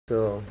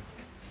So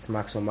it's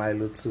Max from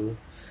Milo too.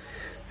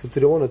 So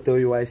today I want to tell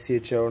you why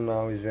CHL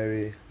now is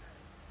very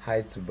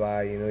high to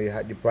buy. You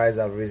know, the price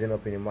have risen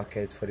up in the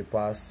market for the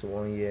past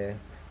 1 year.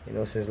 You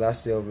know, since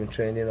last year we've been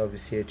trending of the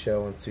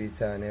CHL on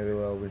Twitter and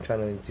everywhere. We've been trying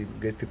to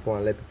integrate people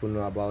and let people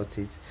know about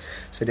it.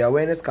 So the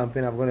awareness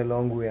campaign have gone a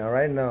long way. And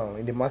right now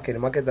in the market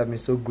have been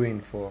so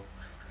green for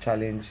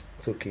challenge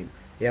token.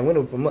 Yeah,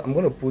 I'm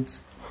gonna put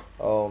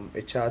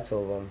a chart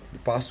of the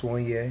past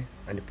 1 year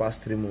and the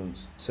past 3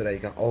 months so that you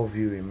can all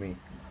view with me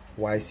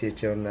why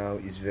CHL now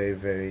is very,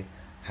 very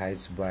high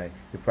to buy.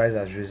 The price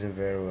has risen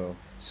very well,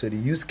 so the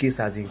use case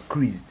has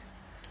increased.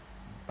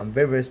 I'm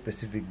very, very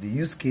specific. The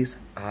use case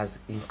has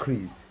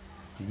increased.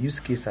 The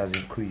use case has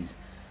increased.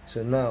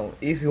 So now,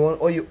 if you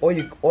want,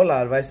 all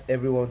I advise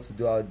everyone to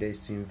do out there is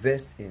to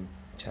invest in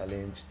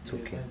challenge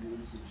token.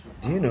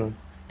 Do you know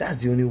that's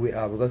the only way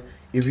out? Because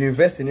if you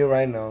invest in it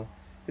right now,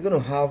 you're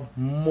gonna have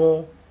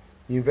more.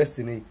 You invest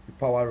in it, you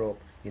power up.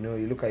 You know,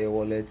 you look at your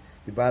wallet,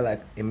 you buy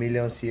like 1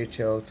 million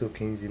CHL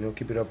tokens, you know,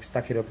 keep it up,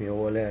 stack it up in your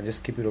wallet and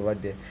just keep it over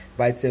there.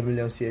 Buy 10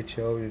 million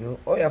CHL, you know,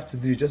 all you have to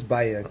do is just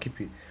buy it and keep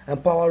it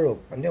and power up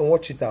and then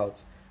watch it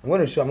out. I'm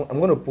going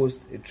to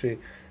post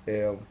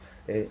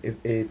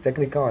a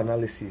technical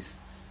analysis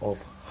of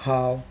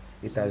how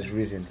it has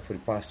risen for the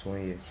past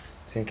 1 year.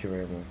 Thank you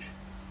very much.